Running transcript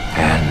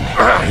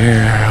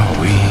Here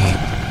we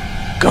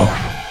go.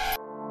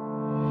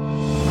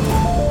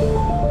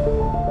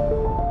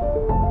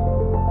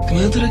 Come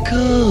out to the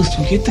coast,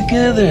 we'll get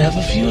together, have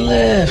a few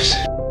laughs.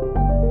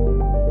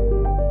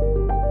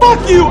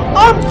 Fuck you!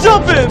 I'm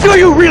jumping! Do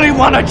you really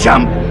want to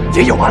jump?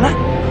 Do you wanna?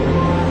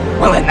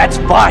 Well, then that's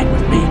fine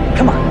with me.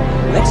 Come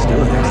on, let's do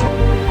this.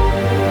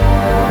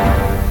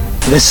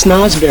 The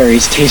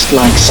snozberries taste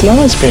like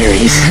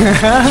snozberries.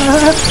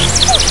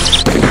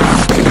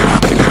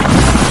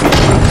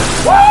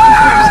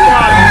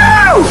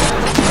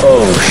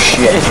 Oh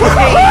shit.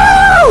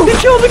 He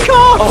killed the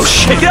cop! Oh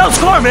shit, get out of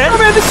the car, man! Oh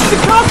man, this is the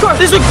cop car!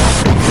 This is...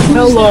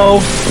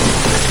 Hello.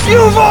 You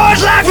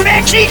boys like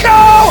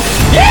Mexico!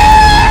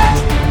 Yeah!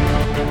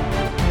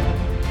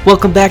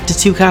 Welcome back to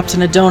Two Cops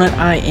and a Donut.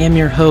 I am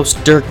your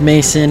host, Dirk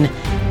Mason,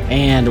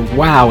 and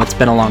wow, it's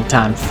been a long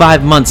time.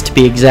 5 months to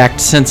be exact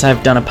since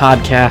I've done a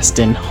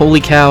podcast, and holy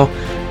cow,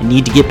 I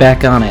need to get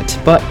back on it.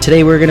 But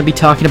today we're going to be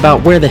talking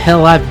about where the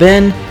hell I've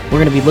been. We're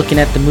going to be looking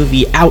at the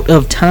movie Out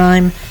of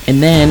Time,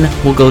 and then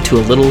we'll go to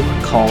a little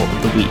call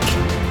of the week.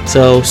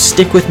 So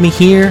stick with me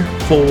here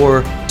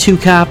for two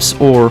cops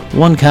or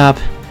one cop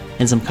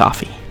and some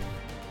coffee.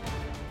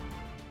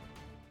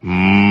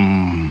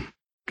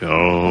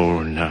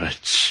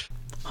 Donuts.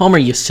 Homer,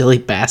 you silly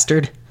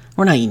bastard.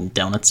 We're not eating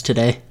donuts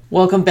today.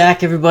 Welcome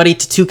back, everybody,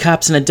 to Two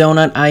Cops and a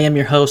Donut. I am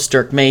your host,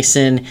 Dirk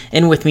Mason,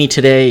 and with me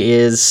today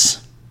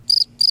is...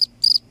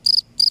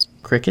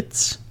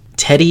 crickets?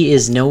 Teddy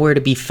is nowhere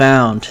to be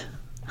found.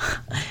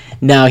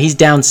 No, he's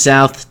down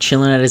south,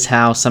 chilling at his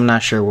house. I'm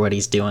not sure what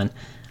he's doing.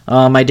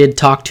 I did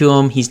talk to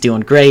him. He's doing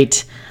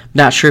great.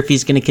 Not sure if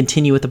he's going to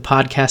continue with the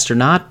podcast or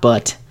not,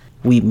 but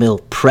we will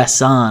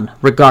press on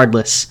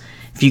regardless.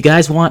 If you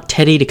guys want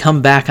Teddy to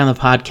come back on the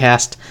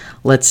podcast,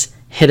 let's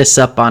hit us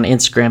up on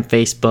Instagram,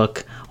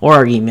 Facebook, or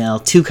our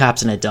email,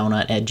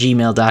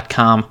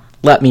 twocopsandadonut@gmail.com.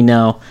 Let me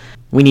know.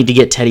 We need to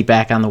get Teddy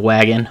back on the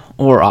wagon,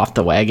 or off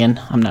the wagon.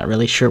 I'm not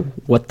really sure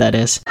what that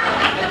is.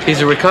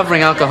 He's a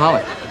recovering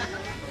alcoholic.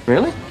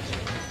 Really?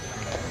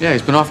 Yeah,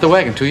 he's been off the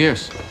wagon 2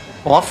 years.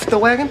 Off the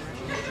wagon?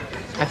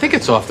 I think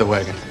it's off the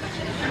wagon.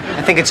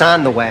 I think it's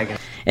on the wagon.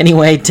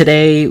 Anyway,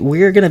 today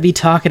we're going to be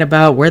talking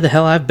about where the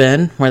hell I've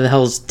been, where the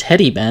hell's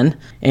Teddy been,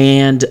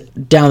 and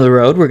down the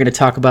road we're going to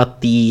talk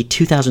about the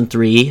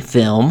 2003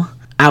 film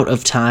Out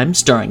of Time,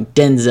 starring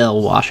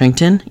Denzel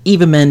Washington,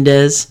 Eva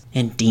Mendes,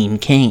 and Dean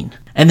Cain.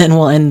 And then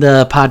we'll end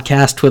the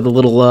podcast with a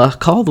little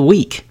call of the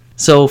week.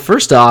 So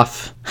first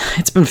off,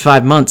 it's been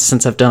 5 months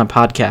since I've done a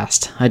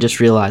podcast. I just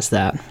realized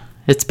that.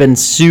 It's been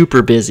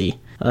super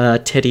busy.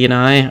 Teddy and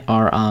I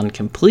are on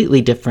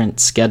completely different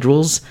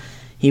schedules.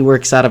 He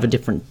works out of a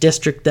different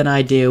district than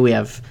I do. We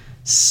have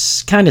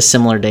kind of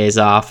similar days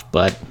off,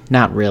 but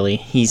not really.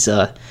 He's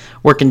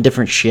working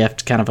different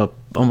shift, kind of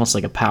almost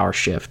like a power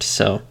shift.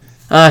 So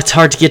it's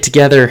hard to get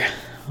together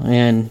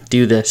and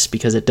do this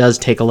because it does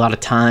take a lot of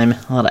time,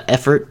 a lot of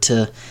effort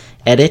to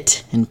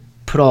edit and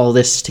put all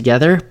this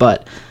together,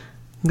 but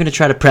I'm going to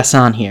try to press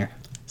on here.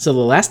 So the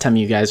last time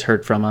you guys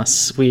heard from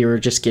us, we were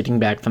just getting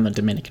back from the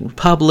Dominican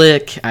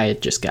Republic. I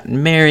had just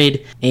gotten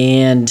married,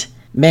 and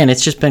man,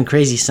 it's just been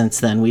crazy since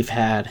then. We've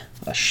had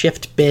a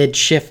shift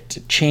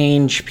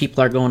change.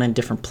 People are going in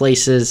different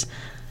places,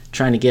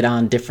 trying to get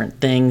on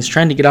different things,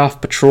 trying to get off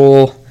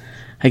patrol.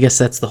 I guess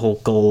that's the whole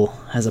goal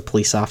as a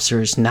police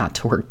officer, is not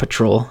to work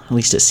patrol. At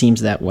least it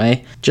seems that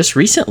way. Just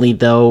recently,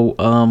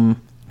 though,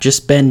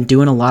 just been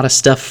doing a lot of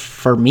stuff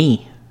for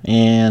me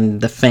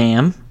and the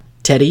fam.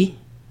 Teddy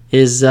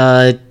is,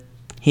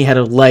 he had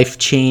a life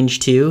change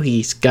too.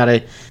 He's got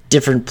a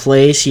different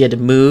place. He had to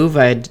move.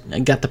 I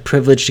got the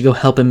privilege to go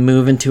help him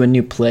move into a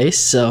new place.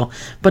 So a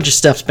bunch of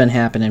stuff's been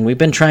happening. We've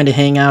been trying to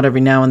hang out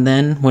every now and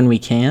then when we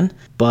can,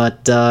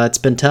 but it's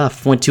been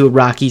tough. Went to a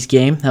Rockies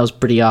game. That was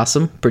pretty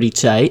awesome, pretty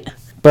tight.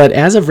 But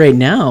as of right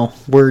now,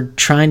 we're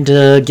trying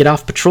to get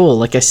off patrol.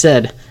 Like I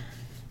said,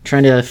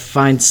 trying to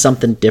find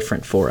something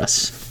different for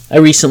us. I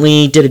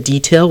recently did a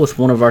detail with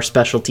one of our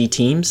specialty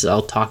teams.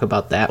 I'll talk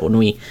about that when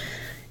we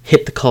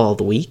hit the call of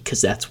the week, because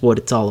that's what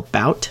it's all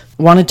about.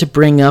 Wanted to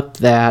bring up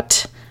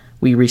that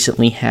we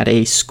recently had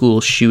a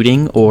school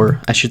shooting, or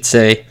I should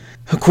say,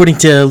 according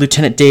to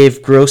Lieutenant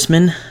Dave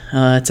Grossman,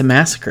 it's a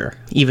massacre.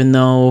 Even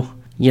though,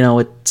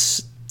 I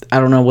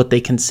don't know what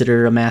they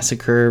consider a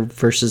massacre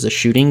versus a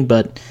shooting,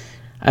 but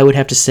I would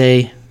have to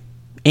say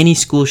any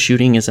school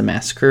shooting is a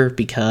massacre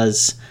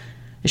because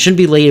it shouldn't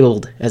be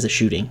labeled as a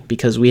shooting,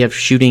 because we have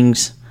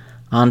shootings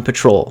on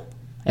patrol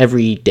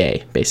every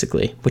day,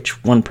 basically,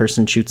 which one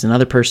person shoots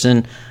another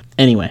person.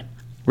 Anyway,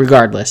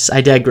 regardless,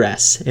 I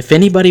digress. If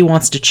anybody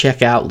wants to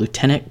check out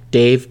Lieutenant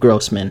Dave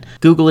Grossman,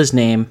 Google his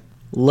name,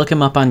 look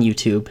him up on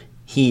YouTube.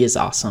 He is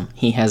awesome.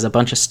 He has a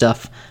bunch of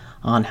stuff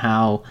on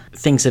how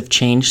things have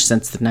changed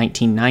since the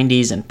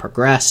 1990s and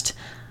progressed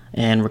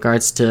in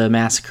regards to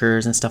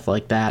massacres and stuff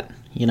like that.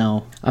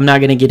 I'm not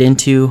going to get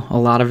into a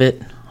lot of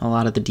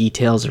the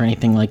details or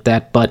anything like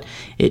that, but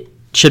it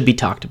should be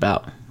talked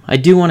about. I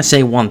do want to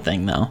say one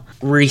thing, though.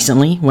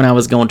 Recently, when I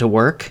was going to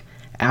work,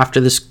 after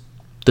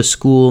the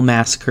school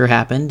massacre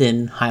happened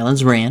in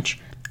Highlands Ranch,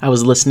 I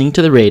was listening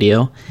to the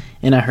radio,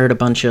 and I heard a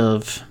bunch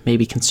of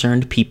maybe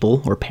concerned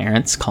people or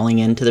parents calling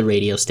into the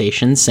radio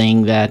station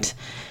saying that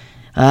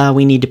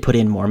we need to put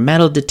in more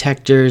metal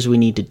detectors, we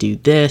need to do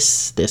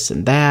this,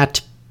 and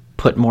that,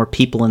 put more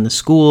people in the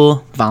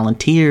school,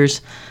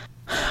 volunteers.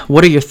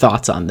 What are your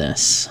thoughts on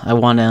this? I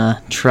want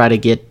to try to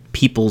get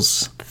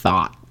people's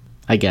thought,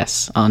 I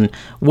guess, on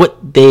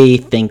what they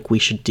think we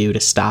should do to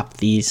stop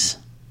these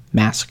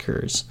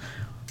massacres.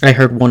 I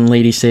heard one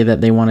lady say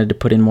that they wanted to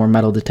put in more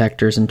metal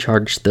detectors and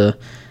charge the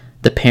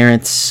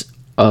parents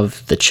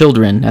of the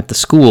children at the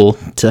school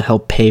to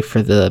help pay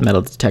for the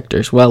metal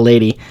detectors. Well,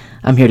 lady,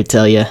 I'm here to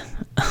tell you,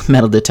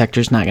 metal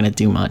detector's not going to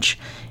do much.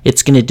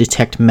 It's going to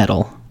detect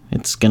metal.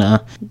 It's going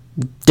to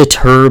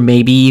deter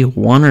maybe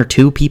 1 or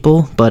 2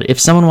 people, but if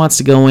someone wants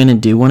to go in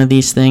and do one of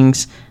these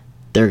things,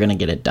 they're going to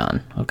get it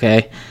done,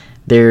 okay?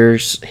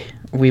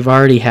 We've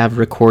already have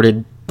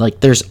recorded,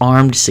 there's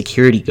armed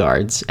security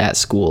guards at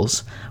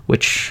schools,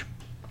 which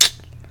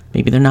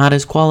maybe they're not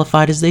as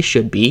qualified as they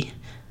should be,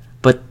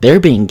 but they're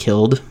being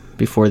killed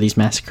before these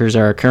massacres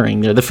are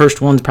occurring. They're the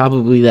first ones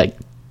probably that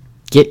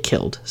get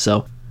killed.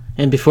 So,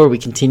 and before we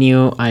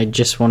continue, I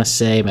just want to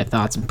say my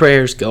thoughts and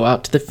prayers go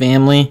out to the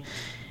family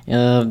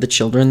of the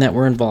children that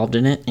were involved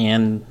in it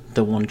and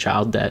the one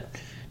child that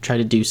tried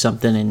to do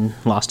something and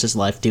lost his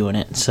life doing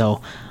it.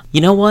 So,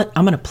 you know what?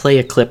 I'm going to play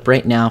a clip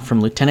right now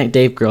from Lieutenant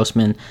Dave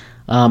Grossman.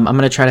 I'm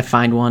going to try to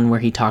find one where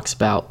he talks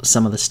about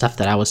some of the stuff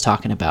that I was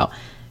talking about.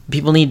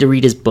 People need to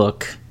read his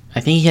book.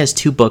 I think he has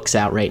 2 books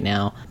out right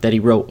now that he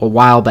wrote a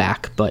while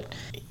back, but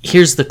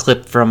here's the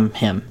clip from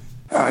him.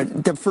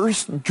 The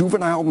first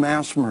juvenile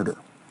mass murder,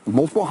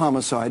 multiple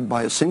homicide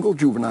by a single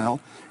juvenile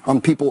on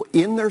people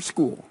in their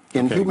school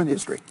in human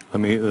history.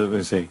 Let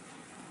me say,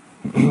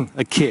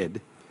 a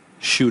kid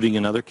shooting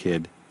another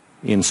kid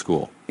in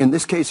school. In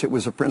this case, it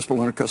was a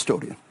principal and a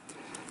custodian.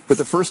 But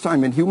the first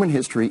time in human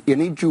history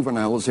any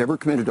juvenile has ever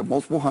committed a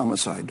multiple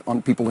homicide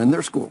on people in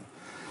their school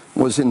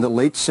was in the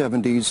late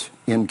 70s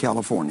in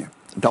California,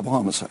 double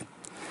homicide.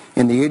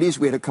 In the 80s,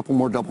 we had a couple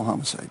more double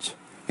homicides.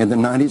 In the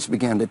 90s, it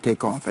began to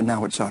take off, and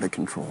now it's out of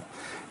control.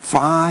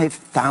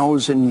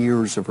 5,000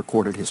 years of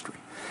recorded history.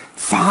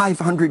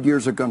 500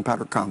 years of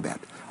gunpowder combat.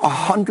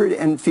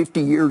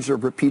 150 years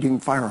of repeating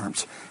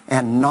firearms.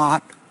 And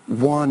not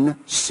one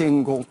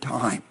single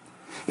time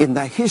in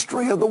the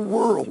history of the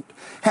world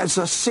has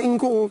a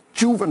single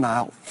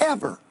juvenile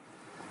ever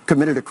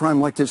committed a crime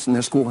like this in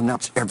their school, and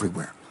that's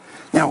everywhere.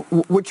 Now,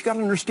 what you got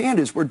to understand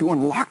is we're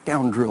doing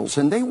lockdown drills,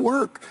 and they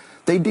work.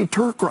 They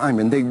deter crime,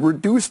 and they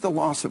reduce the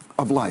loss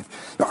of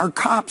life. Our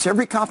cops,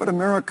 every cop in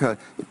America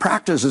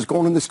practices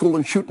going into school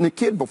and shooting a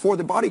kid before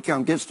the body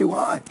count gets too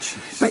high.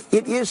 But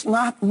it is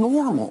not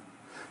normal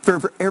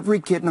for every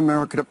kid in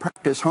America to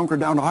practice hunker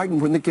down hiding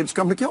when the kids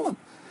come to kill them.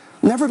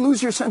 Never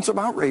lose your sense of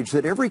outrage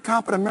that every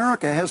cop in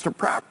America has to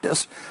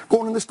practice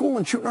going into school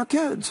and shooting our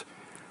kids.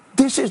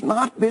 This is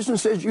not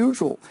business as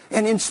usual.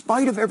 And in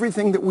spite of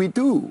everything that we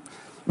do,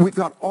 we've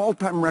got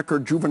all-time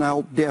record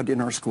juvenile dead in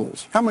our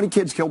schools. How many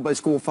kids killed by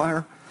school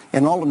fire?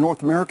 In all of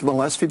North America in the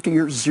last 50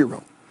 years,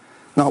 0.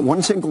 Not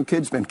one single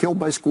kid's been killed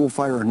by school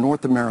fire in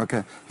North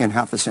America in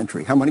half a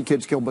century. How many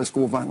kids killed by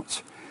school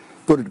violence?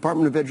 Go to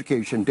Department of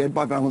Education, dead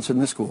by violence in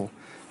this school.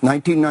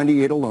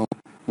 1998 alone,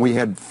 we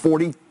had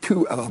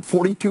 42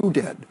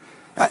 dead.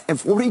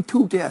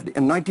 42 dead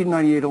in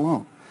 1998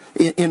 alone.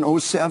 In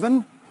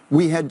 07,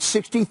 we had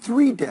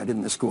 63 dead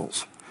in the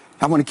schools.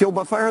 How many killed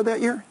by fire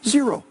that year?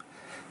 0.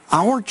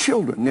 Our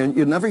children, and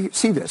you'll never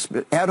see this,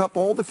 but add up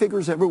all the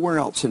figures everywhere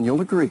else, and you'll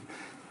agree,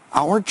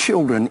 our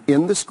children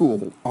in the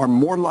school are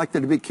more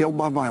likely to be killed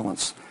by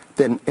violence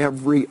than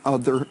every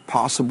other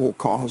possible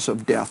cause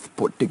of death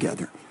put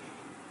together.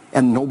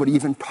 And nobody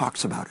even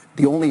talks about it.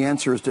 The only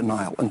answer is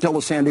denial until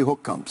the Sandy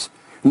Hook comes.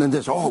 And then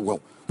there's,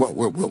 we'll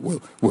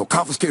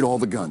confiscate all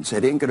the guns.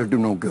 It ain't going to do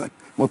no good.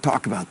 We'll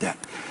talk about that.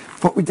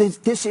 But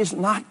this is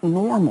not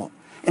normal.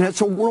 And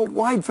it's a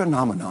worldwide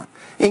phenomenon.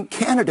 In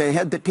Canada,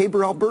 had the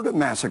Taber, Alberta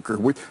massacre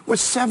with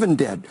 7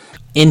 dead.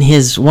 In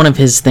one of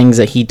his things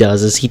that he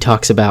does is he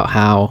talks about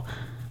how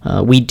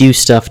we do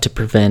stuff to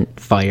prevent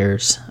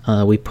fires.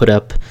 We put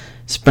up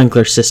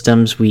sprinkler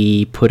systems,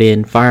 we put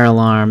in fire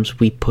alarms,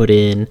 we put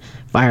in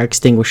fire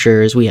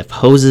extinguishers, we have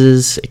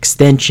hoses,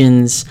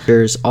 extensions,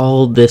 there's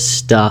all this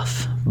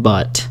stuff,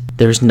 but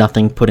there's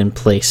nothing put in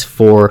place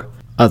for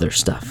other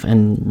stuff,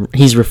 and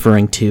he's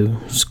referring to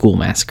school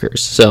massacres.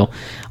 So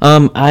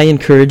I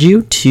encourage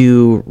you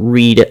to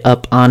read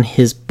up on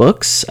his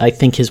books. I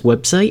think his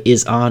website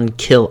is on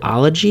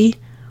Killology,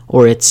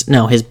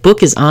 his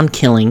book is on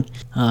killing,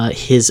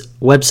 his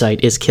website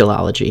is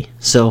Killology,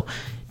 so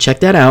check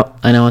that out.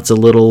 I know it's a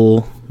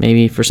little,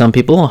 maybe for some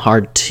people,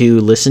 hard to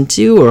listen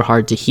to or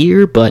hard to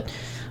hear, but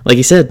like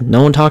he said,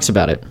 no one talks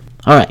about it.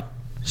 Alright,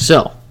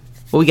 so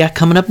what we got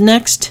coming up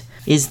next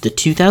is the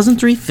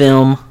 2003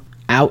 film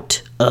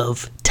Out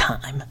of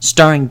Time,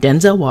 starring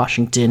Denzel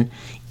Washington,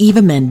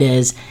 Eva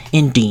Mendes,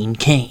 and Dean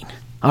Cain.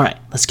 Alright,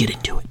 let's get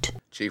into it.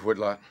 Chief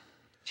Whitlock.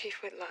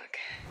 Chief Whitlock,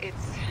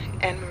 it's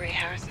Anne Marie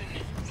Harrison.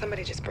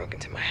 Somebody just broke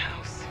into my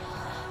house.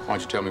 Why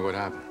don't you tell me what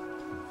happened?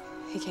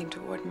 He came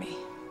toward me.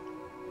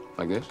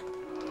 Like this?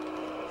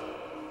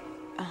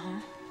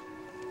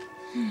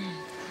 Didn't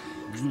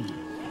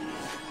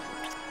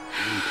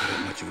put up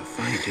much of a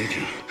fight, did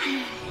you?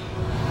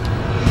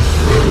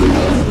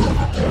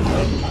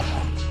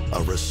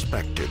 A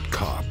respected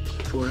cop.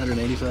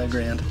 485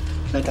 grand.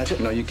 Can I touch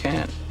it? No, you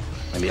can't.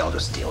 Maybe I'll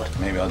just steal it.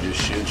 Maybe I'll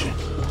just shoot you.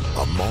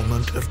 A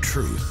moment of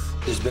truth.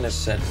 There's been a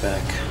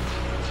setback.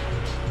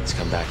 It's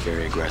come back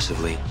very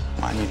aggressively.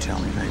 Why didn't you tell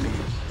me, baby?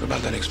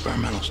 About that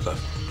experimental stuff.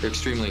 They're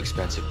extremely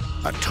expensive.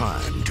 A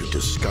time to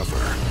discover.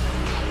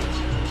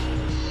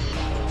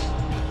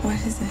 What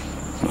is it?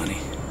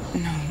 Money.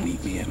 No.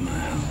 Meet me at my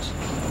house.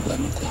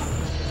 11 o'clock.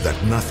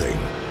 That nothing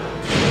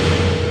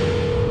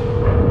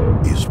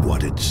is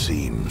what it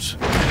seems.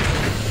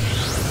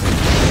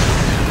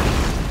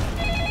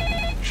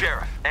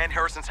 Sheriff, Ann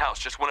Harrison's house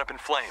just went up in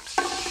flames.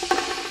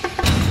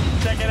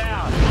 Check it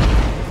out.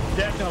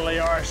 Definitely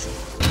arson.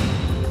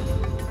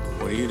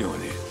 What are you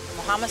doing here? I'm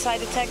a homicide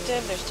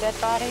detective. There's dead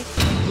bodies.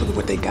 Look at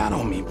what they got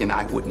on me. An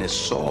eyewitness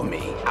saw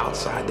me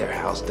outside their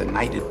house the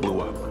night it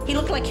blew up. He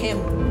looked like him.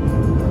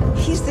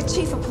 He's the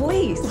chief of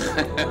police.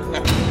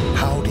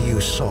 How do you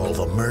solve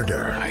a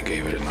murder? I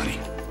gave her the money.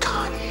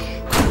 Gone.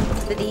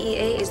 The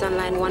DEA is on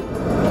line 1.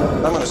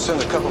 I'm gonna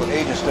send a couple of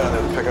agents down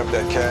there to pick up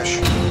that cash.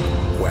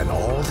 When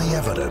all the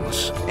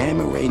evidence Anne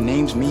Marie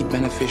names me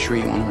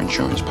beneficiary on her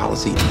insurance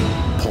policy.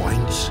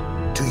 points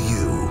to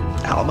you.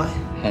 Alibi?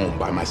 Home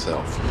by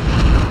myself.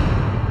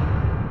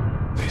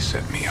 They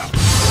set me up.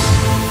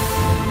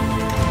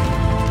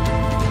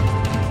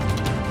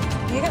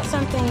 You got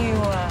something you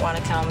want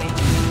to tell me?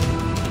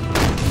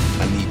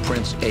 I need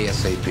Prince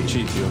ASAP.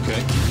 Chief, you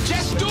okay?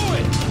 Just do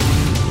it!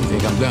 You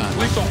think I'm done?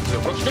 Police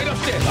officer, go straight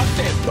upstairs,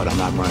 upstairs. But I'm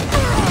not running.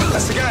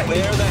 That's the guy.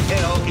 Where the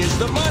hell is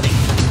the money?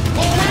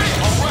 All right.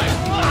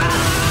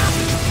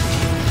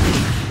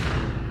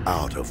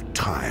 Out of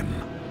time.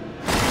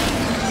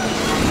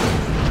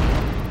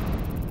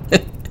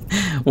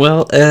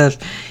 Well,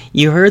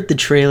 you heard the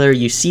trailer,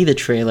 you see the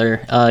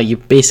trailer,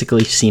 you've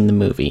basically seen the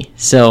movie.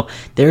 So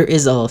there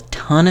is a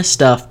ton of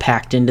stuff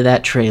packed into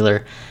that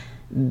trailer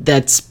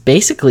that's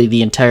basically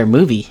the entire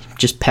movie,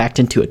 just packed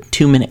into a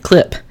 2-minute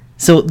clip.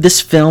 So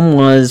this film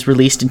was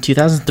released in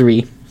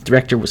 2003.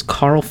 Director was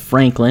Carl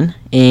Franklin,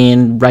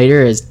 and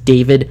writer is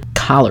David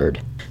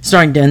Collard.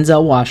 Starring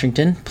Denzel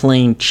Washington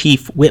playing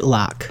Chief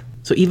Whitlock.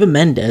 So Eva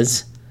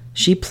Mendes,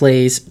 she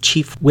plays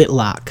Chief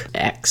Whitlock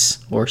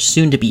X, or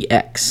soon-to-be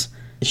X.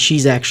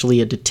 She's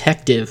actually a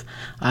detective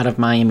out of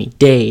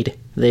Miami-Dade.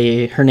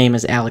 Her name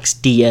is Alex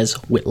Diaz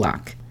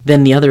Whitlock.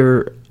 Then the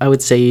other, I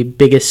would say,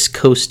 biggest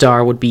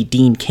co-star would be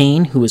Dean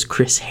Cain, who is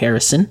Chris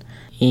Harrison.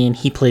 And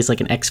he plays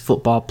like an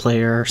ex-football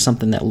player or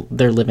something that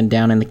they're living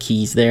down in the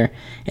Keys there.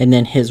 And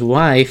then his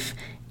wife,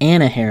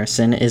 Anna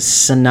Harrison, is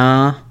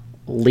Sanaa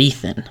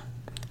Lathan,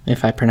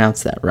 if I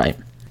pronounce that right.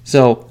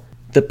 So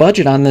the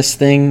budget on this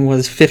thing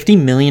was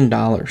 $50 million.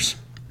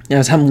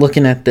 As I'm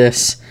looking at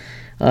this,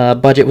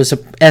 budget was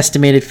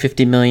estimated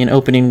 $50 million.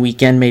 Opening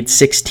weekend made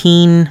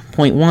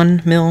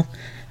 $16.1 million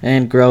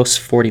and gross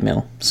 $40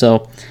 million.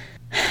 So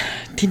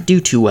didn't do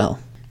too well.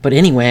 But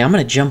anyway, I'm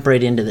going to jump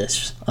right into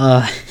this.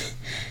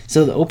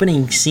 So the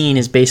opening scene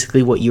is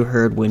basically what you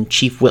heard when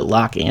Chief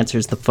Whitlock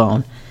answers the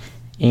phone.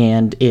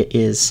 And it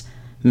is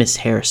Miss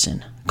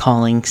Harrison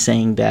calling,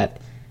 saying that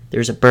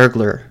there's a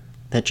burglar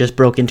that just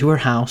broke into her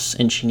house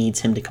and she needs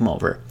him to come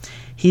over.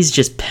 He's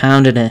just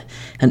pounding an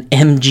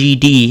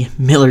MGD,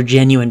 Miller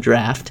Genuine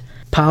Draft,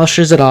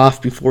 polishes it off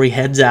before he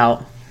heads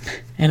out.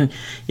 And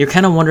you're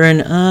kind of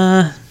wondering,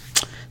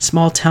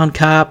 small town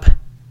cop,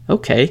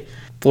 okay.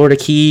 Florida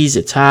Keys,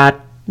 it's hot,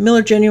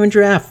 Miller Genuine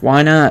Draft,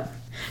 why not?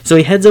 So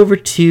he heads over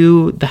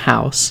to the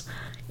house,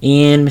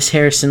 and Miss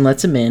Harrison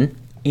lets him in,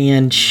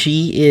 and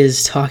she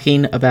is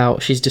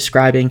she's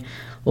describing,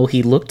 well,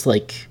 he looked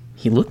like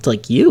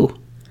you.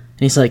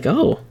 And he's like,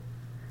 oh,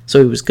 so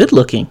he was good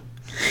looking.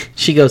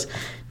 She goes,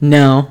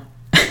 no.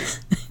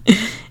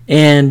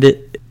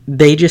 And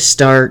they just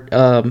start,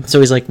 so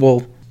he's like,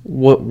 well,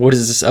 what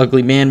is this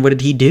ugly man? What did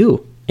he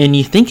do? And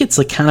you think it's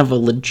like kind of a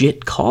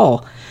legit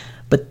call,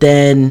 but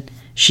then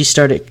she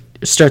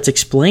starts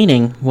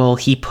explaining, well,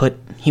 he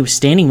was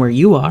standing where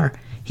you are.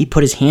 He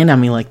put his hand on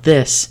me like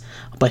this,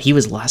 but he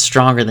was a lot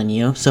stronger than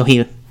you. So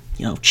he,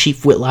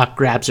 Chief Whitlock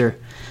grabs her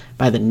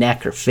by the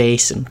neck or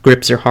face and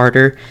grips her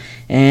harder,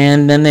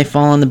 and then they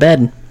fall on the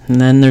bed,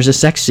 and then there's a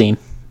sex scene.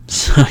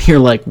 So you're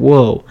like,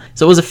 whoa.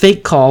 So it was a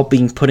fake call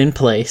being put in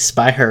place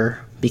by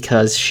her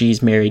because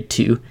she's married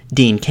to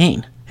Dean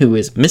Cain, who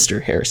is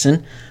Mr.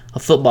 Harrison, a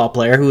football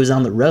player who is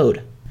on the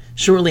road.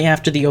 Shortly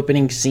after the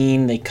opening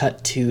scene, they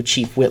cut to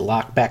Chief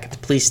Whitlock back at the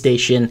police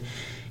station.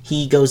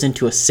 He goes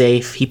into a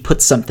safe, he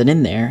puts something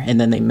in there, and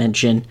then they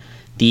mention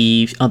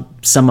the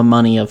sum of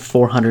money of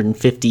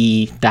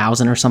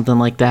 $450,000 or something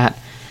like that.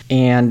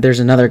 And there's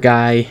another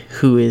guy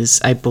who is,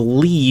 I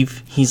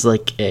believe, he's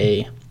like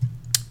a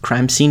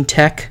crime scene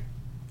tech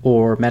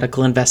or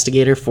medical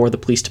investigator for the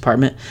police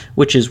department,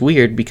 which is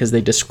weird because they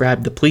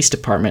described the police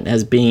department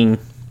as being,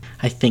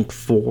 I think,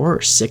 4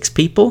 or 6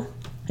 people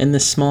in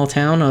this small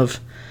town of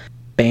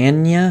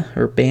Banya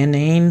or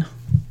Banane.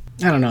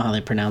 I don't know how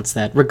they pronounce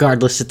that.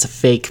 Regardless, it's a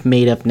fake,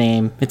 made-up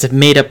name. It's a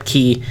made-up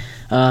key.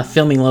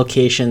 Filming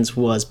locations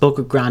was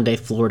Boca Grande,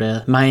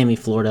 Florida, Miami,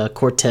 Florida,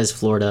 Cortez,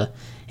 Florida,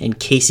 and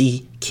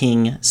Casey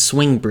King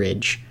Swing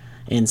Bridge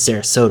in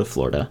Sarasota,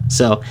 Florida.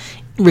 So,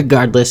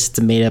 regardless, it's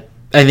a made-up.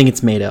 I think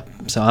it's made up,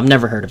 so I've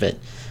never heard of it.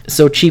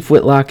 So Chief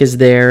Whitlock is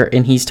there,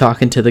 and he's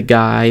talking to the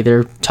guy.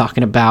 They're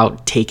talking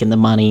about taking the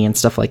money and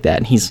stuff like that,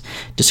 and he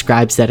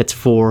describes that it's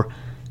for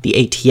the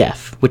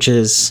ATF, which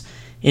is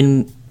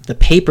in the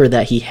paper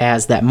that he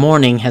has that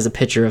morning has a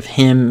picture of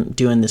him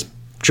doing this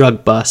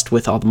drug bust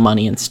with all the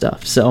money and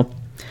stuff. So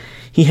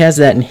he has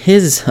that in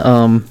his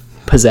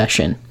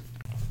possession.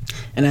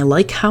 And I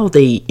like how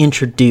they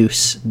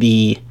introduce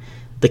the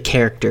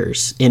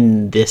characters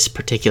in this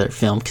particular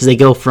film, because they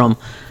go from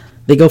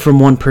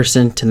one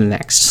person to the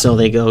next. So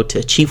they go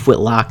to Chief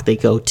Whitlock, they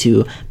go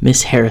to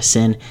Miss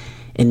Harrison,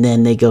 and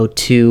then they go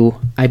to,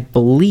 I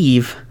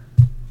believe,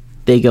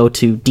 they go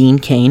to Dean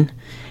Cain,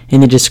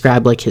 and they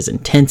describe like his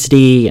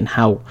intensity and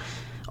how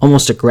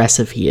almost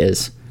aggressive he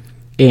is.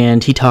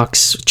 And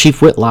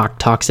Chief Whitlock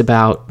talks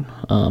about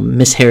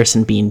Miss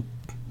Harrison being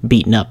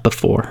beaten up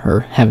before,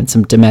 or having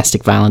some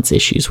domestic violence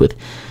issues with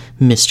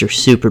Mr.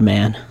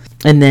 Superman.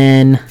 And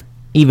then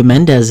Eva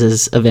Mendes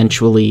is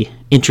eventually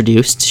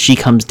introduced. She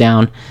comes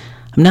down.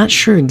 I'm not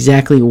sure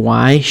exactly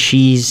why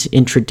she's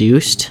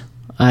introduced.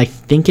 I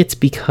think it's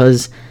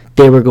because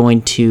they were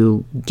going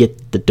to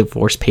get the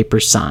divorce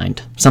papers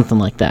signed, something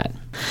like that.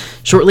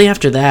 Shortly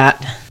after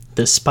that,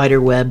 the spider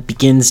web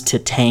begins to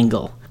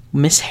tangle.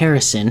 Miss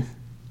Harrison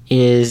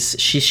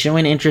she's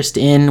showing interest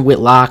in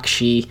Whitlock.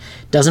 She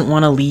doesn't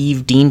want to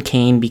leave Dean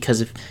Cain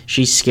because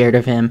she's scared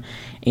of him,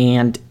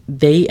 and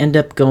they end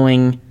up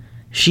going.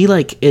 She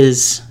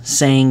is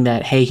saying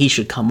that, hey, he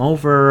should come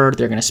over.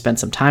 They're going to spend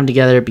some time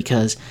together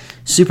because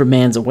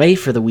Superman's away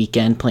for the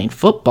weekend playing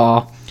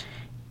football.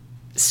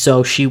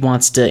 So she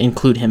wants to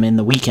include him in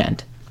the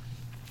weekend.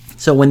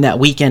 So when that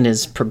weekend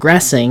is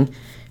progressing,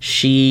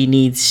 she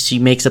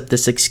makes up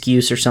this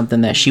excuse or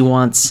something that she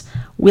wants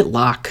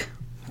Whitlock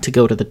to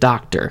go to the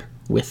doctor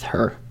with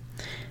her.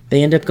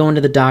 They end up going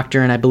to the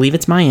doctor, and I believe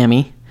it's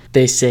Miami.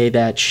 They say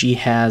that she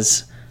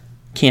has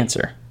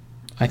cancer.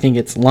 I think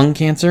it's lung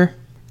cancer.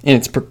 And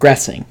it's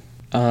progressing.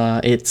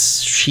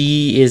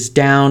 She is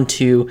down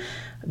to,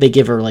 they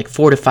give her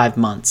 4 to 5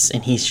 months,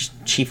 and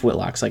Chief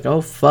Whitlock's like, oh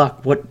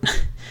fuck, what,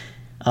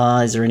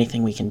 is there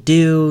anything we can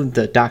do?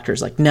 The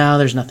doctor's like, no,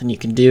 there's nothing you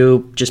can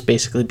do, just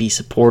basically be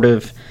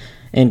supportive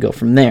and go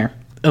from there.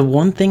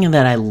 One thing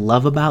that I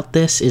love about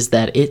this is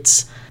that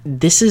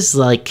this is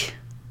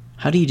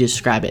how do you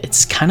describe it?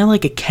 It's kind of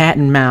like a cat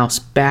and mouse,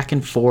 back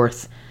and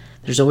forth.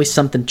 There's always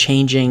something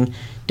changing.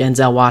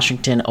 Denzel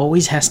Washington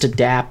always has to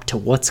adapt to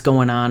what's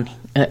going on.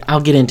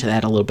 I'll get into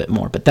that a little bit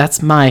more, but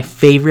that's my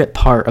favorite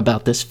part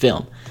about this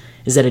film,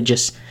 is that it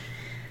just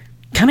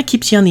kind of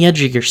keeps you on the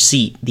edge of your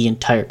seat the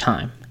entire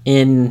time.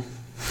 And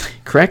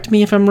correct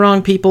me if I'm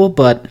wrong, people,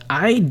 but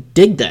I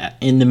dig that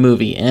in the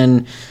movie.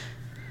 And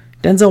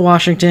Denzel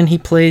Washington, he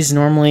plays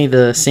normally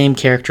the same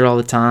character all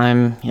the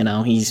time. You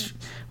know,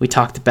 we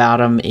talked about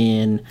him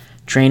in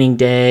Training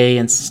Day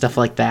and stuff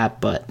like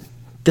that, but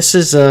this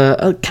is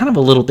a kind of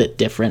a little bit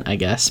different, I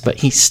guess, but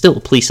he's still a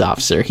police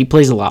officer. He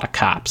plays a lot of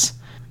cops.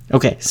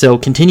 Okay, so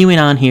continuing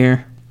on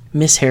here,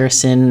 Miss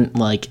Harrison,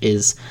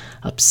 is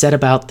upset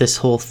about this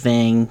whole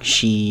thing.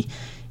 She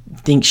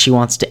thinks she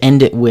wants to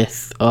end it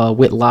with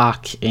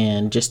Whitlock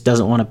and just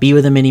doesn't want to be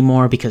with him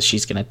anymore because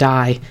she's going to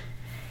die.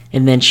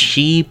 And then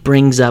she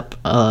brings up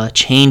a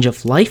change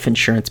of life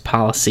insurance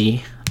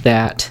policy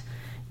that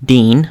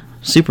Dean,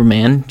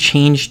 Superman,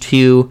 changed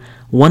to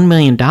 $1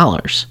 million.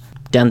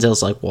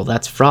 Denzel's like, well,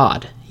 that's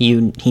fraud. He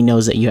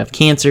knows that you have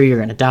cancer, you're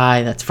going to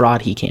die, that's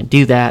fraud, he can't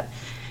do that.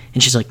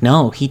 And she's like,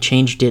 no, he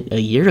changed it a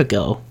year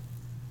ago,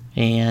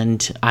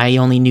 and I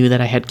only knew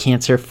that I had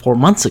cancer 4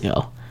 months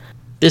ago.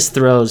 This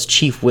throws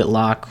Chief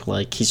Whitlock,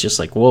 he's just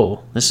like,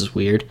 whoa, this is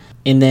weird.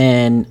 And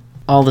then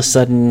all of a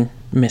sudden,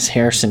 Miss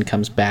Harrison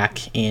comes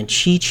back, and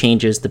she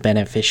changes the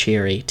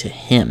beneficiary to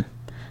him,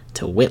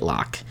 to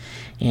Whitlock.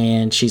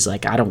 And she's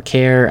like, I don't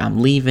care,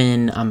 I'm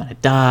leaving, I'm going to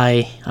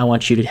die, I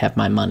want you to have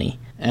my money.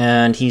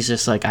 And he's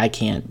just like, I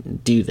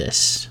can't do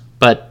this.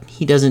 But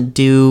he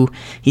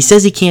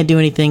says he can't do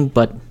anything,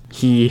 but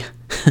he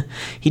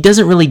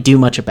doesn't really do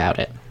much about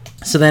it.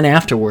 So then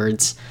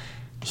afterwards,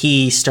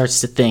 he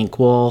starts to think,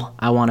 well,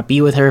 I want to be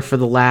with her for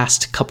the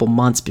last couple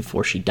months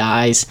before she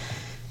dies.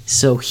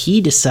 So he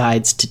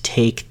decides to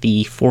take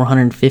the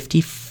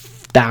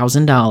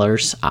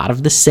 $450,000 out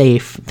of the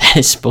safe that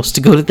is supposed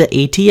to go to the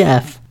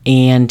ATF,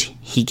 and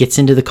he gets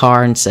into the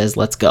car and says,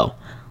 let's go.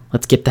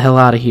 Let's get the hell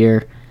out of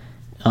here.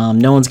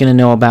 No one's going to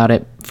know about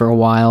it for a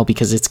while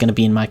because it's going to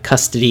be in my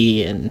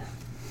custody, and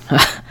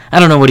I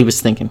don't know what he was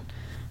thinking.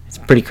 It's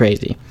pretty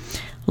crazy.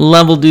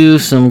 Love will do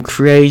some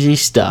crazy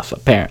stuff,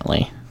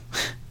 apparently.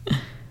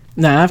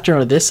 Now,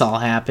 after this all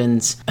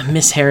happens,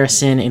 Miss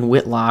Harrison and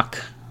Whitlock,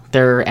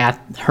 they're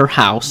at her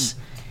house,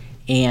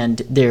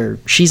 and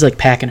she's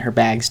packing her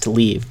bags to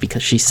leave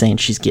because she's saying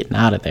she's getting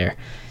out of there.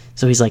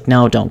 So he's like,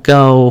 no, don't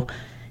go.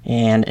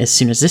 And as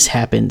soon as this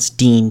happens,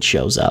 Dean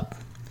shows up.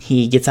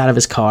 He gets out of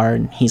his car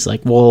and he's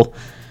like, well,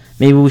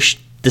 maybe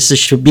this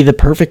should be the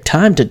perfect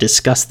time to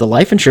discuss the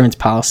life insurance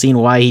policy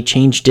and why he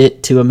changed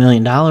it to $1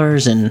 million.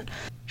 And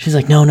she's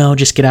like, no,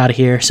 just get out of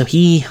here. So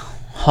he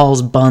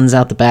hauls Buns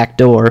out the back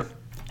door.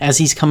 As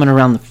he's coming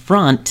around the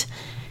front,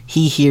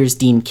 he hears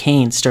Dean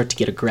Cain start to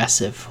get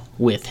aggressive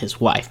with his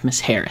wife,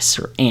 Miss Harris,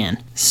 or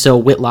Anne. So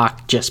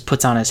Whitlock just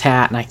puts on his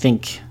hat and I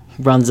think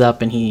runs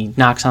up and he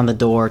knocks on the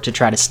door to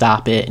try to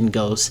stop it and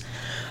goes,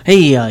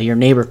 hey, your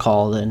neighbor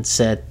called and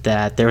said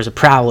that there was a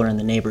prowler in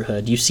the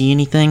neighborhood. You see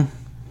anything?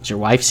 Has your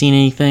wife seen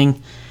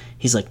anything?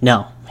 He's like,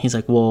 no. He's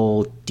like,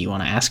 well, do you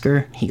want to ask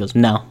her? He goes,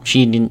 no,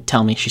 she didn't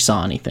tell me she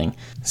saw anything.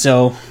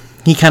 So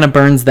he kind of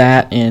burns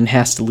that and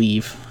has to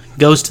leave.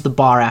 Goes to the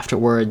bar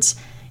afterwards,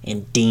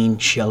 and Dean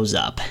shows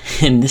up.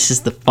 And this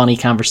is the funny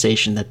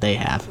conversation that they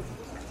have.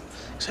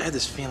 So I had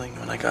this feeling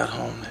when I got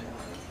home that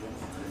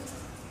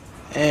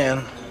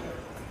Anne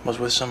was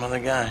with some other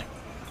guy.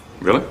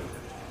 Really?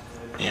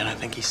 Yeah, and I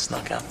think he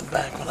snuck out the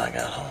back when I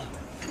got home.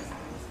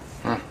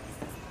 Huh.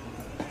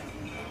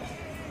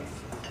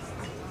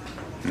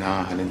 No,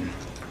 I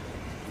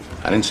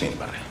didn't see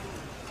anybody.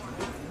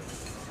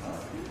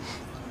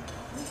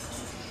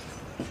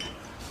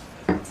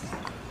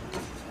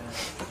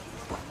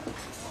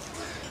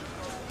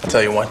 I'll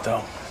tell you what,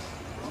 though.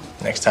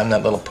 Next time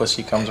that little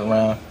pussy comes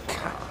around.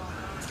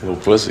 Little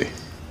pussy?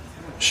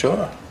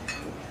 Sure.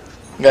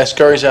 The guy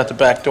scurries out the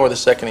back door the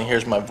second he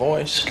hears my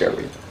voice.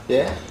 Scurry?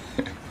 Yeah.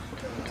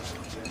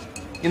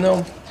 You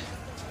know,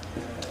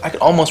 I could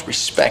almost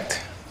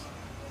respect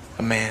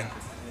a man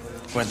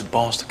who had the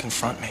balls to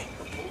confront me.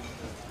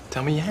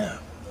 Tell me you have.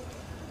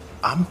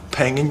 I'm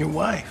banging your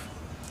wife.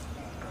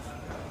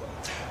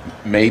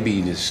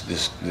 Maybe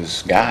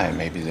this guy,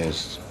 maybe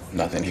there's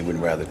nothing he would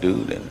rather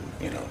do than,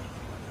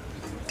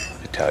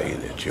 to tell you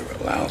that you're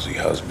a lousy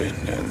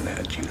husband and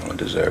that you don't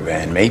deserve it.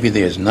 And maybe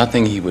there's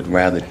nothing he would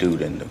rather do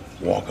than to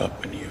walk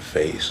up in your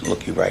face,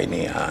 look you right in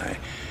the eye,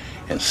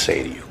 and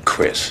say to you,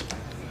 Chris,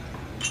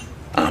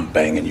 I'm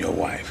banging your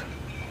wife.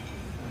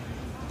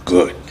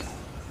 Good.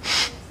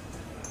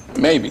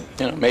 Maybe,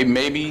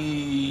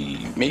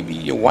 maybe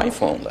your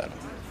wife won't let him.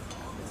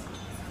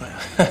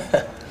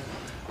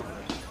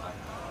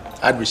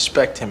 I'd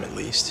respect him at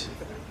least.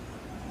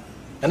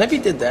 And if he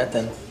did that,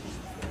 then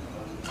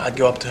I'd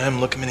go up to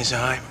him, look him in his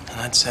eye, and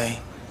I'd say,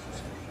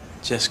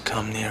 just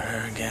come near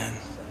her again,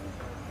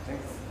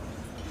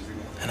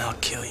 and I'll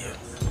kill you.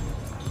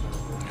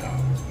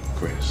 Oh,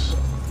 Chris.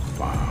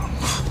 Wow.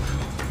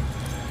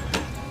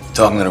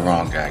 Talking to the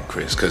wrong guy,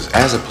 Chris, because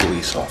as a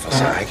police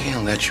officer, I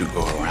can't let you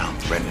go around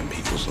threatening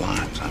people's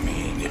lives. I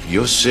mean, if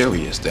you're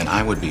serious, then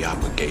I would be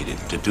obligated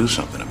to do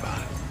something about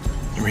it.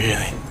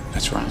 Really?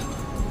 That's right.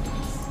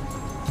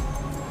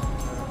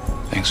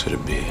 Thanks for the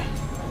beer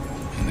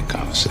and the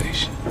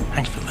conversation.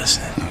 Thanks for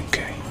listening.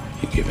 Okay.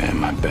 You give Ann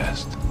my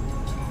best.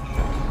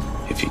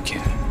 If you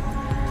can.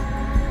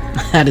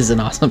 That is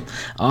an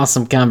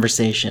awesome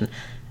conversation.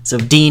 So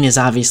Dean is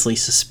obviously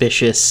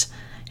suspicious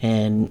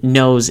and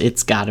knows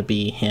it's got to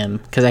be him,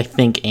 because I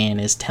think Anne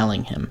is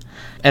telling him.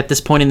 At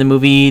this point in the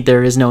movie,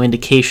 there is no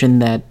indication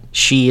that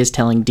she is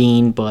telling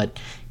Dean, but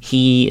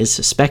he is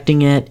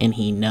suspecting it, and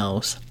he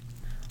knows.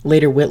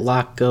 Later,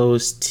 Whitlock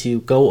goes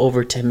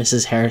over to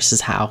Mrs.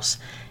 Harris's house,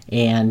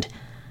 and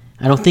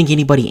I don't think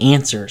anybody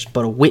answers,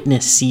 but a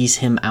witness sees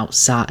him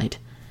outside.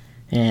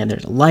 And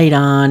there's a light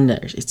on,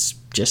 it's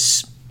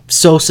just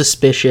so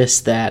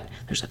suspicious that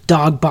there's a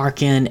dog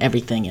barking,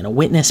 everything, and a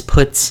witness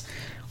puts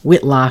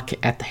Whitlock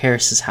at the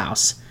Harris's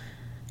house.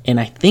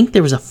 And I think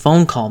there was a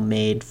phone call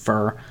made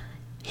for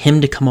him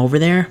to come over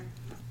there,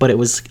 but it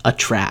was a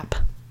trap.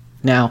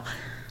 Now,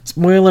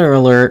 spoiler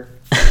alert,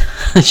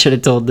 I should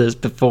have told this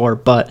before,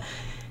 but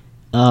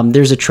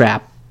there's a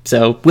trap.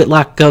 So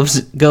Whitlock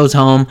goes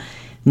home.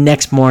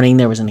 Next morning,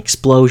 there was an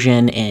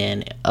explosion,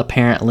 and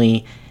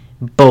apparently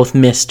both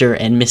Mr.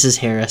 and Mrs.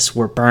 Harris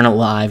were burned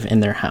alive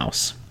in their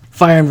house.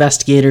 Fire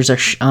investigators are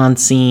on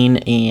scene,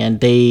 and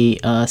they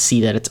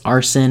see that it's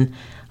arson.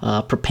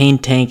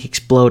 Propane tank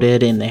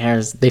exploded, and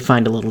they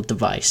find a little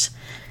device.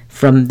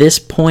 From this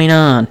point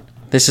on,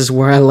 this is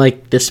where I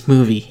like this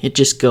movie. It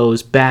just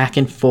goes back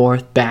and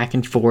forth, back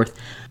and forth.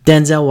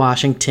 Denzel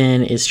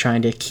Washington is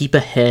trying to keep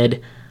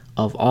ahead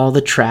of all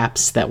the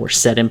traps that were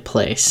set in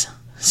place.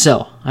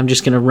 So, I'm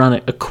just going to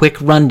run a quick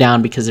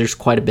rundown because there's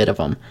quite a bit of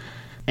them.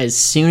 As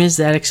soon as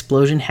that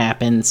explosion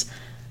happens,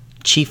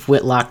 Chief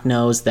Whitlock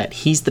knows that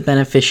he's the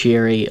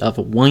beneficiary of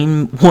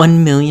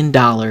 $1 million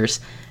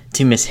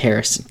to Miss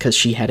Harris because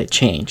she had it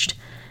changed.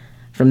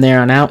 From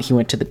there on out, he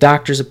went to the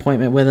doctor's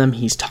appointment with him.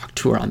 He's talked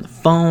to her on the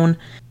phone.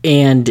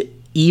 And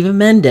Eva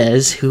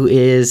Mendes, who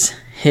is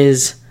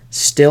his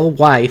still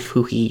wife,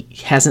 who he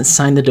hasn't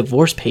signed the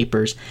divorce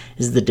papers,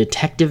 is the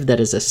detective that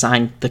is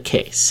assigned the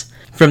case.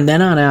 From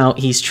then on out,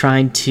 he's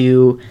trying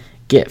to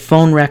get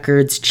phone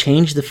records,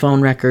 change the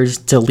phone records,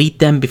 delete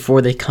them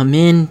before they come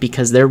in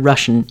because they're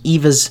rushing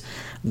Eva's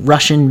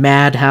Russian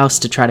madhouse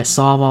to try to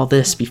solve all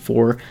this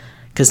before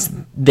because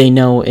they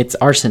know it's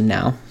arson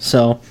now.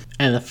 So,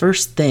 and the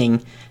first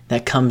thing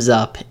that comes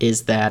up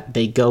is that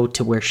they go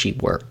to where she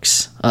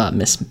works,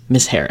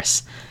 Miss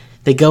Harris.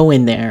 They go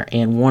in there,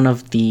 and one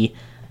of the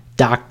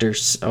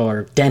doctors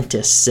or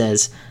dentists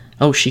says,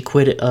 "Oh, she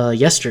quit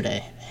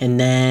yesterday." And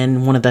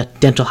then one of the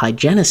dental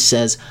hygienists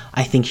says,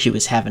 "I think she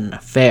was having an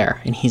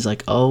affair." And he's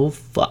like, "Oh,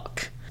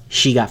 fuck."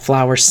 She got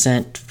flowers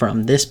sent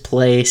from this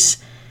place,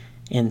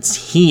 and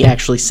he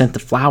actually sent the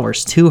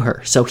flowers to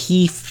her. So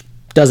he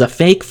does a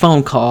fake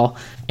phone call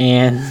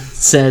and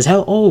says,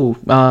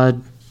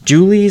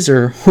 Julie's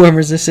or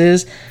whoever this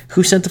is,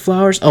 who sent the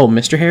flowers? Oh,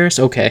 Mr. Harris?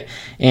 Okay.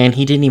 And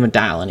he didn't even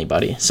dial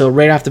anybody. So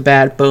right off the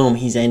bat, boom,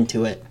 he's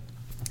into it.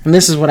 And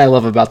this is what I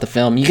love about the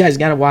film. You guys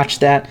gotta watch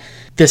that.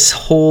 This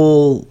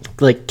whole,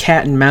 like,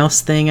 cat and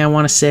mouse thing, I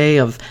want to say,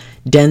 of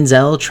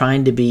Denzel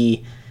trying to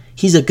be...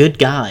 He's a good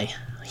guy.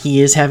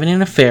 He is having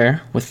an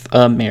affair with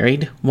a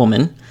married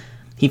woman.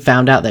 He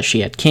found out that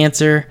she had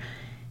cancer,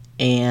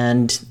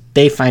 and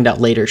they find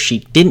out later she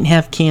didn't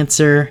have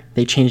cancer.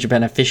 They changed the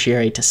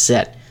beneficiary to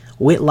set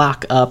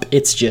Whitlock up.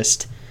 It's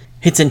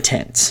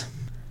intense.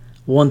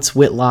 Once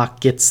Whitlock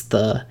gets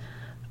the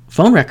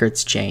phone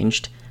records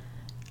changed,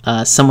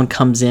 someone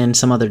comes in,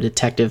 some other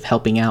detective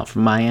helping out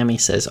from Miami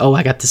says, "Oh,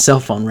 I got the cell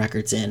phone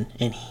records in."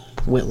 And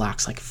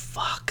Whitlock's like,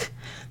 fuck.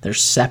 They're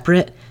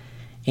separate,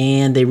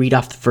 and they read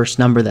off the first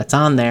number that's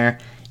on there,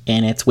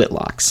 and it's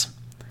Whitlock's.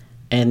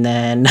 And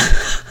then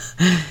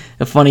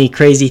the funny,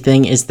 crazy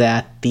thing is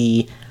that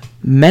the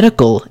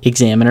medical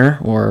examiner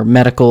or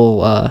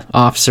medical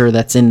officer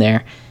that's in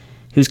there,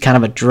 who's kind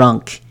of a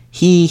drunk,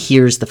 he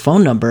hears the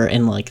phone number,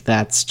 and, like,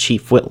 that's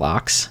Chief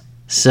Whitlock's.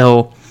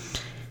 So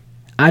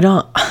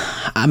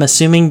I'm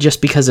assuming just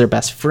because they're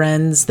best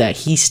friends that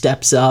he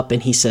steps up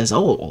and he says,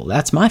 "Oh, well,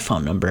 that's my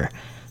phone number." And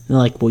they're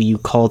like, "Well, you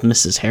called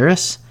Mrs.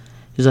 Harris?"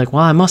 He's like,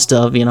 "Well, I must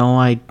have,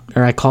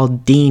 I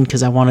called Dean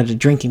because I wanted a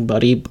drinking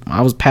buddy.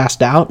 I was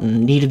passed out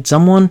and needed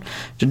someone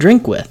to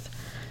drink with."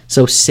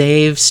 So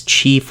saves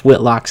Chief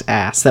Whitlock's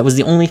ass. That was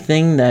the only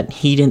thing that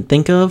he didn't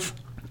think of.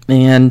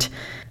 And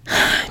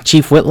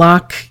Chief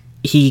Whitlock,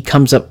 he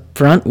comes up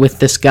front with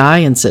this guy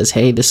and says,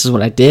 "Hey, this is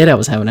what I did. I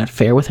was having an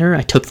affair with her.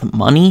 I took the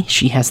money.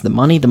 She has the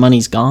money. The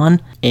money's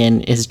gone."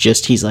 And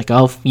he's like,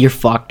 "Oh, you're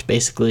fucked,"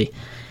 basically.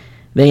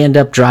 They end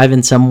up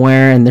driving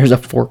somewhere, and there's a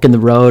fork in the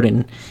road,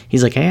 and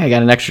he's like, "Hey, I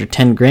got an extra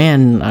 10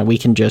 grand. We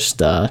can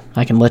just,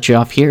 I can let you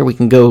off here. We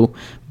can go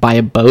buy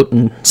a boat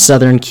in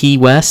Southern Key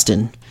West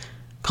and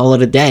call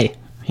it a day."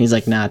 He's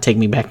like, "Nah, take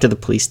me back to the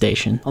police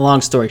station." A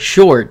long story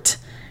short,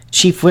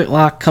 Chief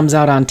Whitlock comes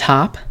out on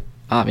top,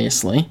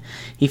 obviously.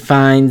 He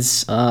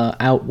finds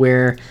out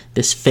where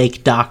this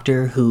fake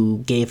doctor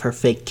who gave her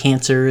fake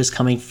cancer is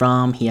coming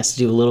from. He has to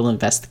do a little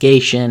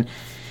investigation.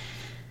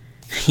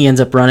 He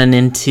ends up running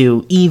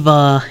into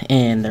Eva,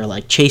 and they're,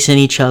 like, chasing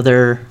each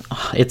other.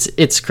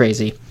 It's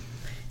crazy.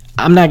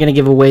 I'm not going to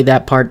give away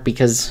that part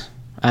because,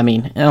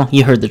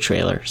 you heard the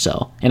trailer,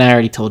 so, and I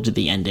already told you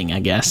the ending,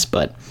 I guess,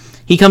 but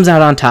he comes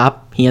out on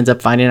top. He ends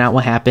up finding out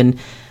what happened,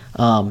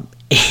 and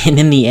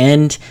in the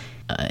end,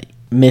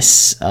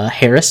 Miss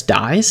Harris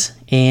dies,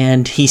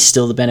 and he's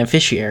still the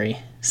beneficiary.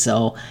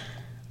 So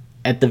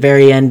at the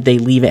very end, they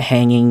leave it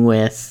hanging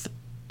with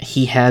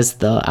he has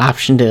the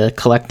option to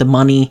collect the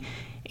money,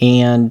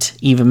 and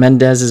Eva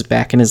Mendes is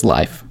back in his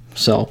life.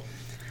 So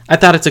I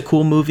thought it's a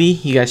cool movie.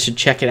 You guys should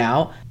check it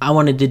out. I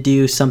wanted to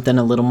do something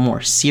a little more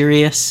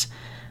serious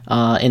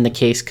in the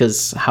case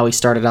because how we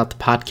started out the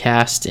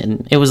podcast,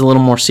 and it was a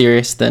little more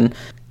serious than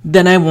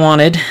I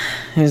wanted.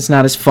 It's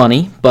not as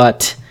funny,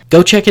 but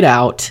go check it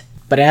out.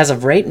 But as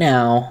of right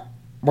now,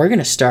 we're going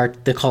to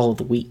start the Call of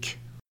the Week.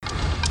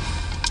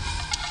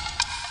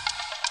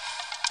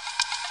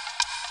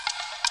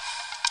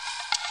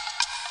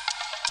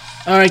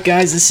 Alright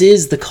guys, this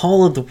is the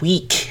Call of the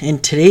Week,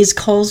 and today's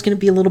call is going to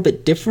be a little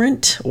bit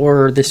different,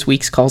 or this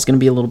week's call is going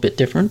to be a little bit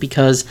different,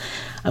 because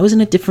I was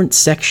in a different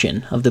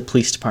section of the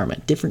police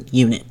department, different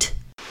unit.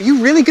 Are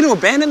you really going to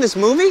abandon this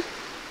movie?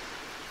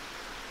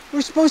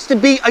 We're supposed to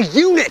be a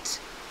unit!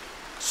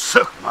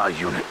 Suck my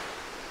unit.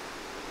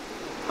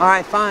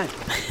 Alright, fine.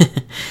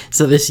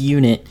 So this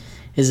unit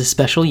is a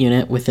special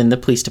unit within the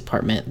police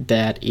department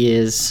that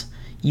is,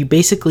 you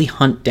basically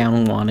hunt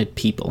down wanted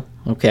people,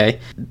 okay?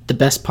 The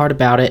best part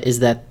about it is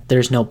that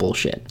there's no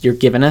bullshit. You're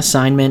given an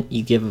assignment,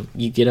 you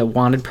get a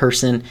wanted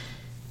person,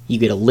 you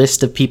get a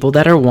list of people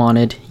that are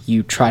wanted,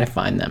 you try to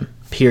find them,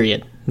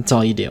 period. That's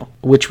all you do.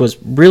 Which was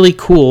really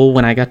cool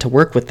when I got to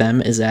work with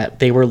them, is that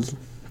they were,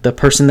 the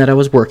person that I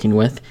was working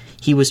with,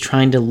 he was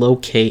trying to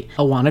locate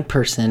a wanted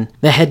person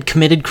that had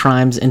committed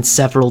crimes in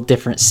several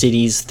different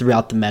cities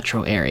throughout the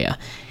metro area.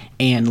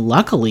 And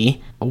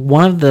luckily,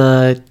 one of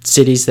the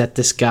cities that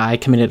this guy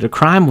committed a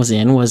crime was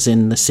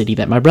in the city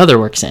that my brother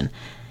works in.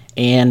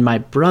 And my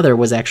brother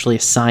was actually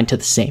assigned to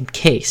the same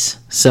case.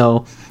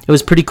 So it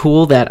was pretty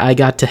cool that I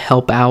got to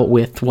help out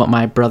with what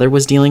my brother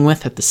was dealing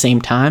with at the same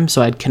time,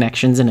 so I had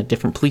connections in a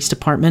different police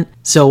department.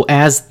 So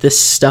as this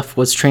stuff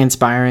was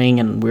transpiring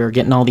and we were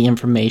getting all the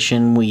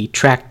information, we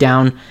tracked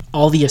down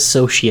all the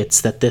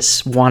associates that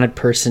this wanted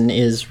person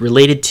is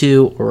related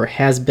to or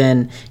has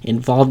been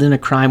involved in a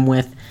crime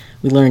with.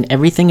 We learned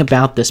everything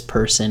about this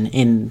person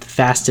in the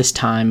fastest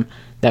time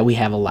that we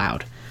have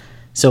allowed.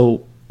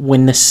 So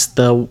when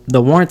the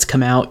warrants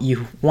come out,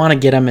 you want to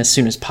get them as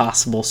soon as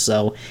possible,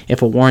 so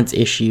if a warrant's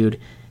issued,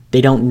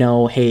 they don't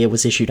know, hey, it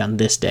was issued on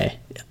this day.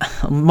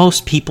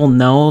 Most people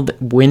know that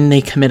when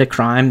they commit a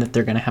crime that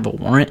they're going to have a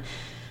warrant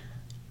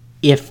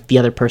if the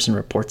other person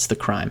reports the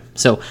crime.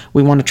 So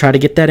we want to try to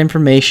get that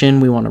information.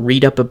 We want to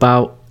read up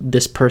about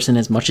this person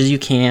as much as you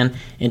can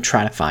and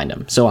try to find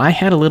them. So I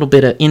had a little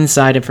bit of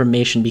inside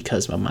information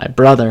because of my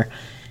brother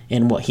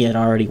and what he had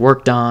already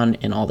worked on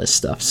and all this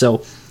stuff.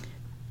 So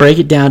break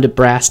it down to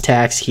brass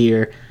tacks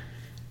here.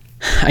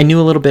 I knew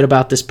a little bit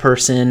about this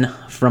person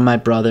from my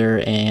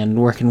brother and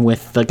working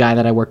with the guy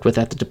that I worked with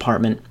at the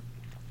department,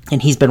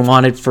 and he's been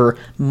wanted for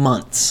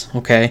months,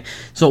 okay?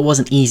 So it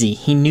wasn't easy.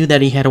 He knew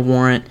that he had a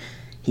warrant.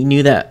 He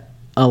knew that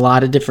a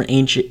lot of different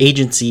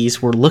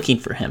agencies were looking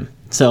for him.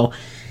 So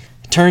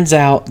it turns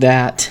out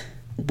that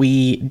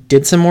we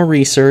did some more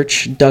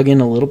research, dug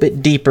in a little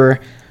bit deeper,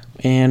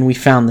 and we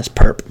found this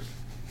perp.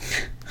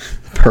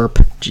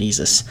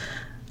 Jesus.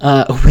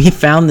 We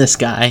found this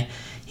guy.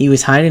 He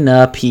was hiding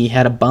up. He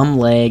had a bum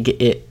leg.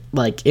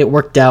 It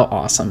worked out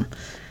awesome.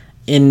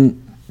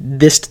 In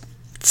this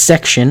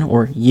section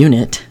or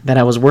unit that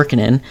I was working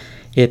in,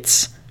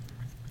 it's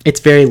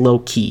very low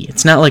key.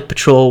 It's not like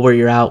patrol where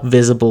you're out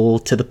visible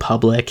to the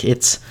public.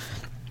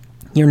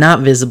 You're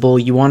not visible.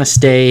 You want to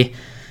stay,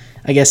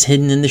 I guess,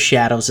 hidden in the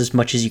shadows as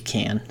much as you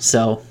can.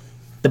 So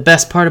the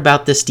best part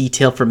about this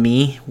detail for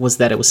me was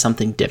that it was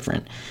something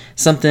different,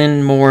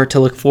 something more to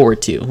look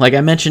forward to. Like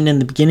I mentioned in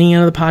the beginning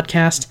of the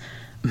podcast,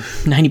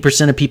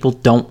 90% of people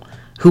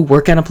who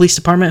work at a police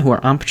department who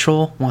are on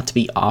patrol want to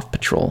be off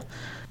patrol.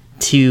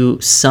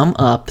 To sum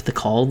up the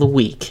call of the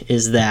week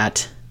is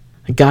that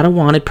I got a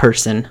wanted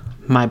person.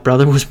 My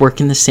brother was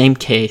working the same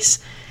case,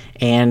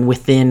 and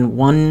within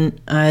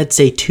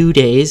 2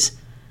 days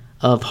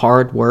of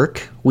hard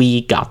work,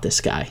 we got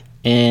this guy.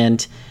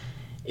 And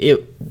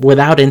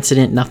without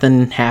incident,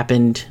 nothing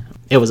happened.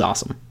 It was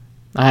awesome.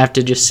 I have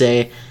to just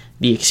say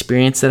the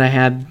experience that I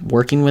had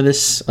working with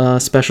this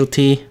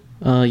specialty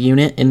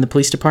unit in the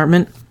police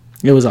department,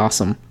 it was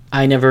awesome.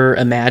 I never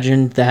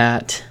imagined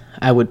that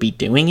I would be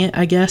doing it,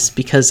 I guess,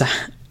 because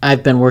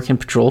I've been working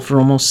patrol for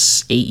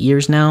almost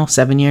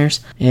 7 years,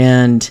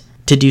 and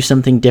to do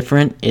something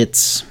different,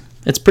 it's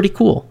pretty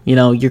cool. You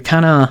know, you're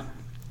kind of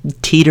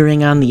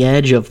teetering on the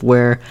edge of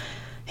where,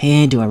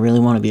 hey, do I really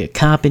want to be a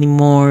cop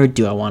anymore?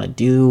 Do I want to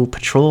do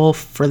patrol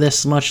for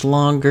this much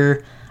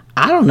longer?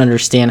 I don't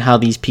understand how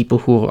these people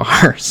who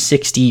are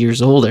 60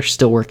 years old are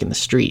still working the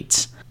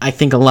streets. I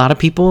think a lot of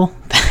people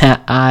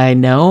that I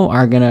know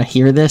are going to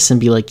hear this and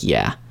be like,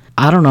 yeah,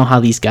 I don't know how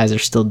these guys are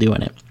still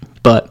doing it.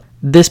 But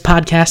this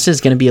podcast is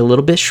going to be a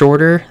little bit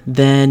shorter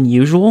than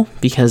usual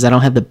because I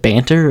don't have the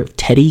banter of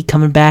Teddy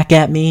coming back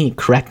at me and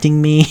correcting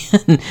me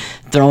and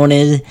throwing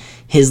in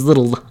his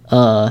little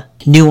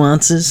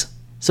nuances.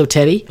 So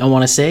Teddy, I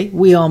want to say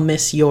we all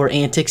miss your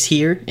antics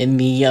here in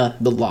the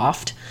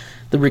loft,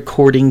 the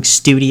recording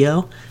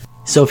studio.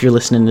 So if you're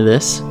listening to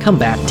this, come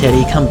back,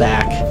 Teddy, come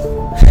back.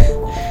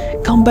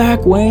 Come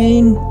back,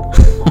 Wayne.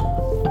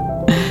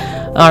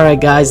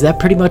 Alright guys, that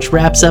pretty much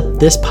wraps up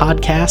this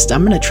podcast.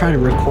 I'm going to try to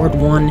record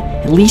one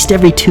at least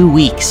every 2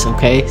 weeks,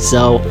 okay?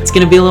 So it's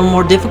going to be a little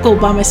more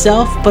difficult by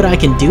myself, but I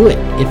can do it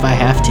if I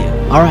have to.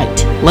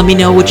 Alright, let me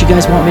know what you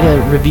guys want me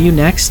to review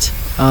next.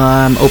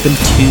 I'm open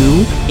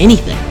to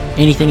anything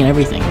and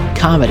everything.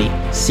 Comedy,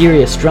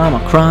 serious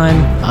drama,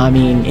 crime,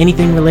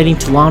 anything relating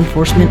to law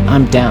enforcement,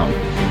 I'm down.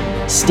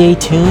 Stay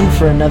tuned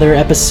for another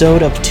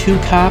episode of 2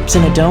 Cops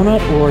and a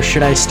Donut, or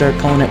should I start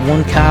calling it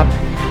 1 Cop,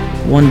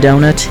 1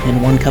 Donut,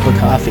 and 1 Cup of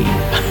Coffee?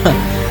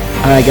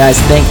 Alright guys,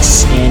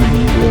 thanks, and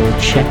we will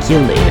check you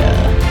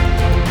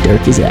later.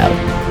 Dirk is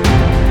out.